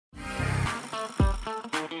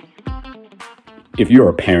If you're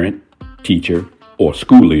a parent, teacher, or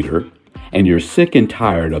school leader, and you're sick and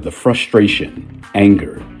tired of the frustration,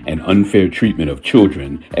 anger, and unfair treatment of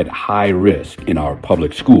children at high risk in our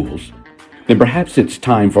public schools, then perhaps it's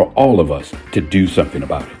time for all of us to do something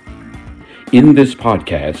about it. In this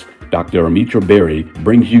podcast, Dr. Almitra Berry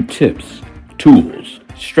brings you tips, tools,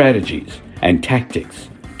 strategies, and tactics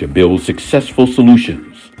to build successful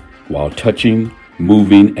solutions while touching,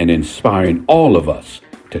 moving, and inspiring all of us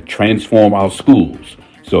to transform our schools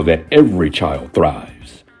so that every child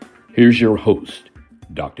thrives. Here's your host,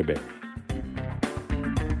 Dr. Berry.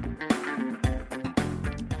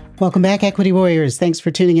 Welcome back, Equity Warriors. Thanks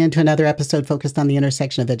for tuning in to another episode focused on the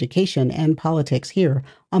intersection of education and politics here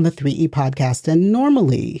on the 3E podcast. And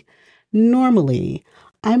normally,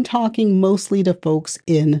 I'm talking mostly to folks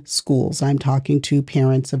in schools. I'm talking to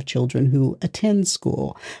parents of children who attend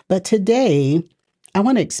school. But today, I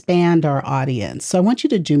want to expand our audience. So I want you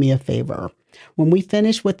to do me a favor. When we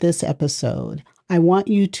finish with this episode, I want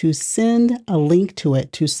you to send a link to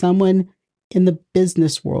it to someone in the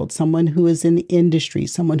business world, someone who is in industry,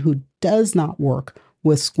 someone who does not work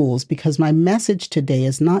with schools, because my message today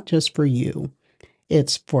is not just for you,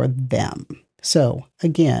 it's for them. So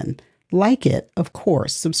again, like it, of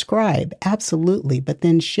course, subscribe, absolutely, but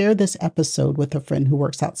then share this episode with a friend who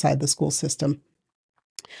works outside the school system.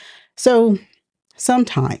 So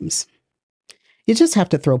sometimes you just have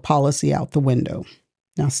to throw policy out the window.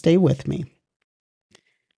 Now stay with me.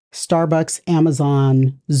 Starbucks,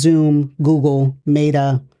 Amazon, Zoom, Google,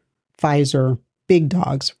 Meta, Pfizer, big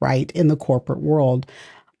dogs, right, in the corporate world.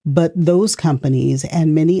 But those companies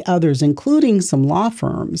and many others, including some law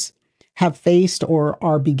firms, have faced or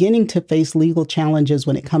are beginning to face legal challenges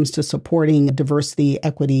when it comes to supporting diversity,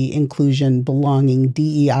 equity, inclusion, belonging,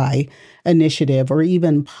 DEI initiative, or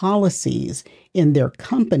even policies in their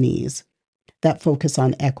companies that focus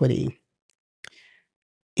on equity.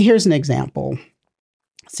 Here's an example.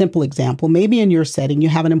 Simple example. Maybe in your setting, you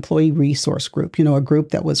have an employee resource group, a group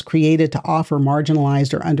that was created to offer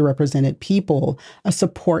marginalized or underrepresented people a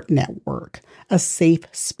support network, a safe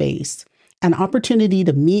space, an opportunity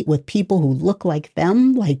to meet with people who look like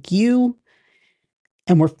them, like you.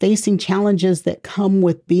 And we're facing challenges that come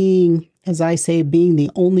with being, as I say, being the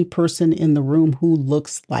only person in the room who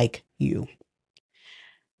looks like you.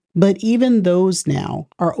 But even those now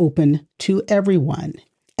are open to everyone.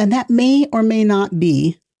 And that may or may not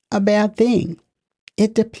be a bad thing.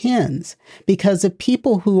 It depends, because of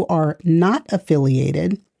people who are not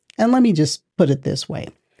affiliated, and let me just put it this way.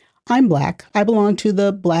 I'm Black. I belong to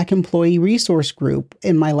the Black Employee Resource Group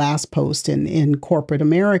in my last post in corporate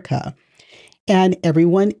America. And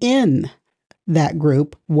everyone in that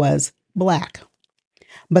group was Black.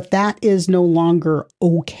 But that is no longer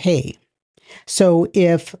okay. So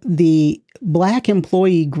if the Black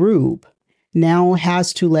employee group now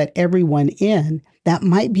has to let everyone in, that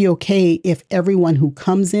might be okay if everyone who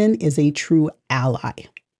comes in is a true ally.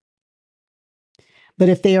 But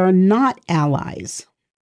if they are not allies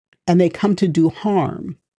and they come to do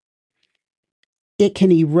harm, it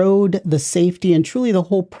can erode the safety and truly the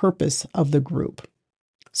whole purpose of the group.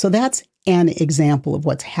 So that's an example of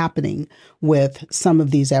what's happening with some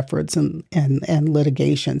of these efforts and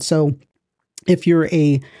litigation. So if you're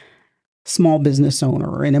a small business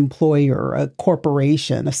owner, an employer, a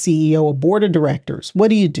corporation, a CEO, a board of directors, what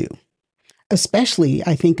do you do? Especially,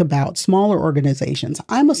 I think about smaller organizations.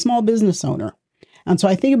 I'm a small business owner. And so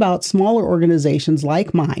I think about smaller organizations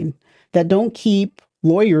like mine that don't keep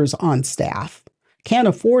lawyers on staff, can't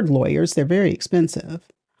afford lawyers, they're very expensive.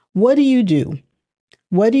 What do you do?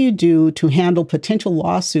 What do you do to handle potential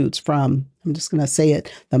lawsuits from, I'm just going to say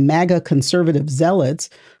it, the MAGA conservative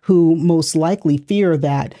zealots who most likely fear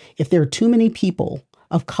that if there are too many people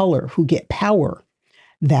of color who get power,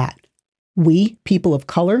 that we, people of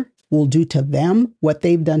color, will do to them what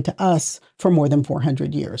they've done to us for more than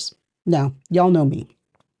 400 years. Now, y'all know me.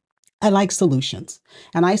 I like solutions,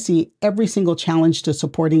 and I see every single challenge to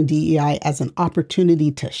supporting DEI as an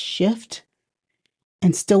opportunity to shift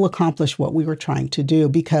and still accomplish what we were trying to do,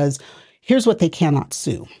 because here's what they cannot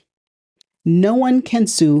sue. No one can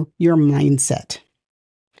sue your mindset.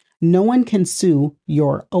 No one can sue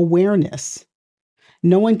your awareness.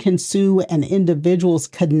 No one can sue an individual's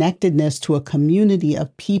connectedness to a community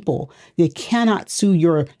of people. They cannot sue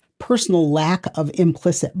your personal lack of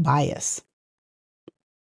implicit bias,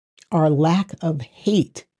 our lack of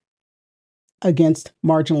hate against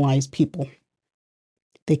marginalized people.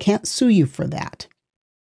 They can't sue you for that.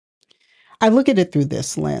 I look at it through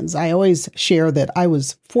this lens. I always share that I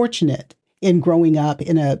was fortunate in growing up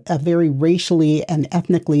in a very racially and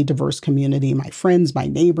ethnically diverse community. My friends, my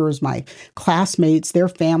neighbors, my classmates, their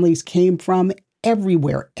families came from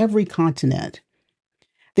everywhere, every continent.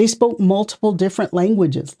 They spoke multiple different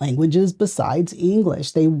languages besides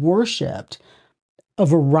English. They worshiped a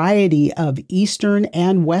variety of Eastern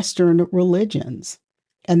and Western religions,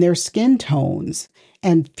 and their skin tones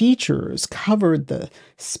and features covered the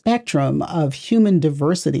spectrum of human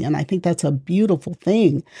diversity. And I think that's a beautiful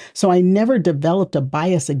thing. So I never developed a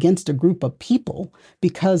bias against a group of people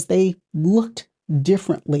because they looked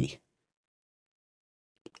differently,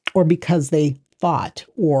 or because they thought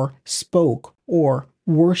or spoke or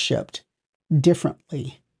worshiped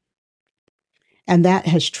differently. And that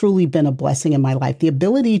has truly been a blessing in my life. The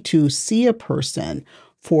ability to see a person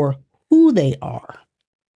for who they are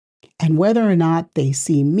and whether or not they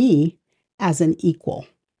see me as an equal.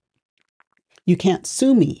 You can't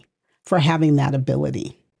sue me for having that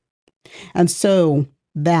ability. And so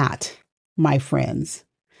that, my friends,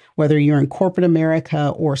 whether you're in corporate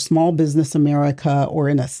America or small business America or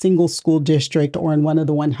in a single school district or in one of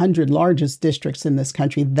the 100 largest districts in this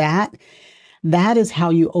country, that is how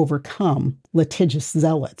you overcome litigious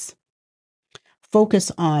zealots.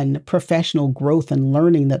 Focus on professional growth and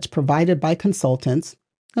learning that's provided by consultants,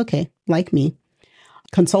 like me,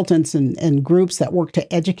 consultants and groups that work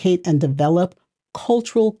to educate and develop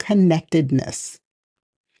cultural connectedness.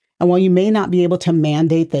 And while you may not be able to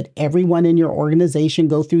mandate that everyone in your organization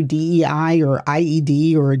go through DEI or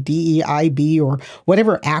IED or DEIB or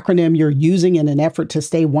whatever acronym you're using in an effort to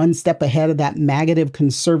stay one step ahead of that maggoted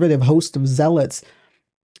conservative host of zealots,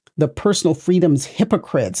 the personal freedoms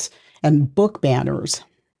hypocrites and book banners,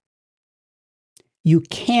 you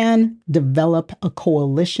can develop a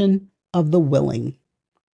coalition of the willing.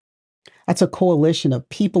 That's a coalition of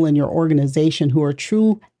people in your organization who are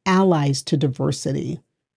true allies to diversity.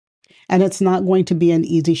 And it's not going to be an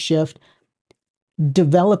easy shift.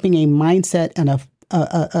 Developing a mindset and a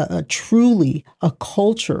truly a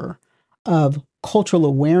culture of cultural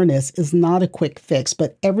awareness is not a quick fix,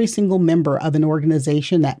 but every single member of an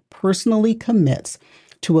organization that personally commits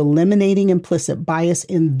to eliminating implicit bias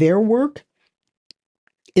in their work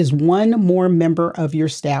is one more member of your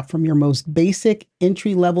staff, from your most basic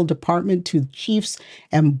entry-level department to chiefs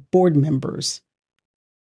and board members.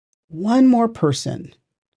 One more person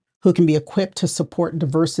who can be equipped to support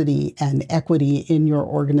diversity and equity in your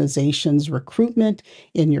organization's recruitment,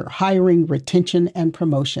 in your hiring, retention, and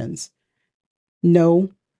promotions.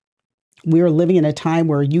 No, we are living in a time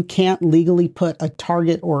where you can't legally put a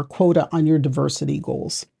target or a quota on your diversity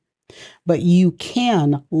goals. But you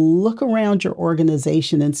can look around your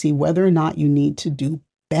organization and see whether or not you need to do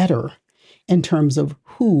better in terms of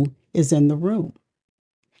who is in the room.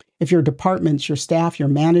 If your departments, your staff, your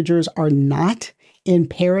managers are not in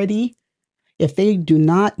parity, if they do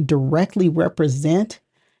not directly represent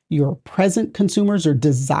your present consumers or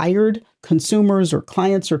desired consumers or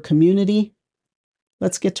clients or community,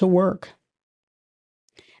 let's get to work.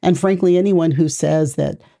 And frankly, anyone who says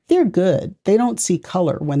that they're good, they don't see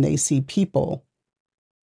color when they see people,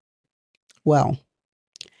 well,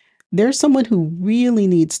 there's someone who really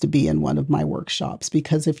needs to be in one of my workshops,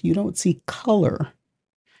 because if you don't see color,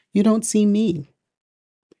 you don't see me.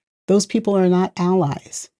 Those people are not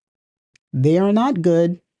allies. They are not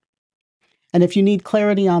good. And if you need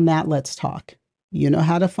clarity on that, let's talk. You know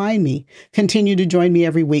how to find me. Continue to join me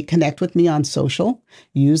every week. Connect with me on social.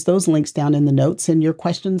 Use those links down in the notes. Send your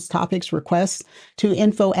questions, topics, requests to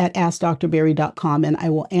info@askdrberry.com, and I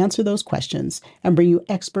will answer those questions and bring you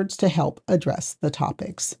experts to help address the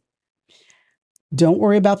topics. Don't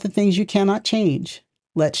worry about the things you cannot change.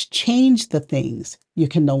 Let's change the things you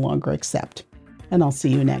can no longer accept. And I'll see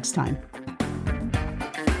you next time.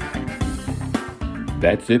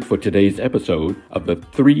 That's it for today's episode of the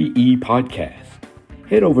 3E Podcast.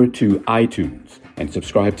 Head over to iTunes and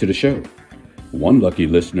subscribe to the show. One lucky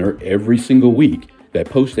listener every single week that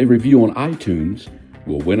posts a review on iTunes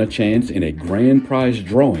will win a chance in a grand prize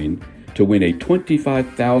drawing to win a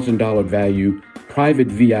 $25,000 value private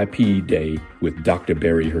VIP day with Dr.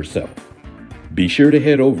 Berry herself. Be sure to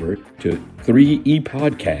head over to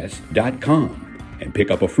 3epodcast.com and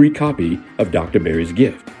pick up a free copy of Dr. Berry's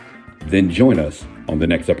gift. Then join us on the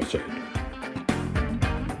next episode.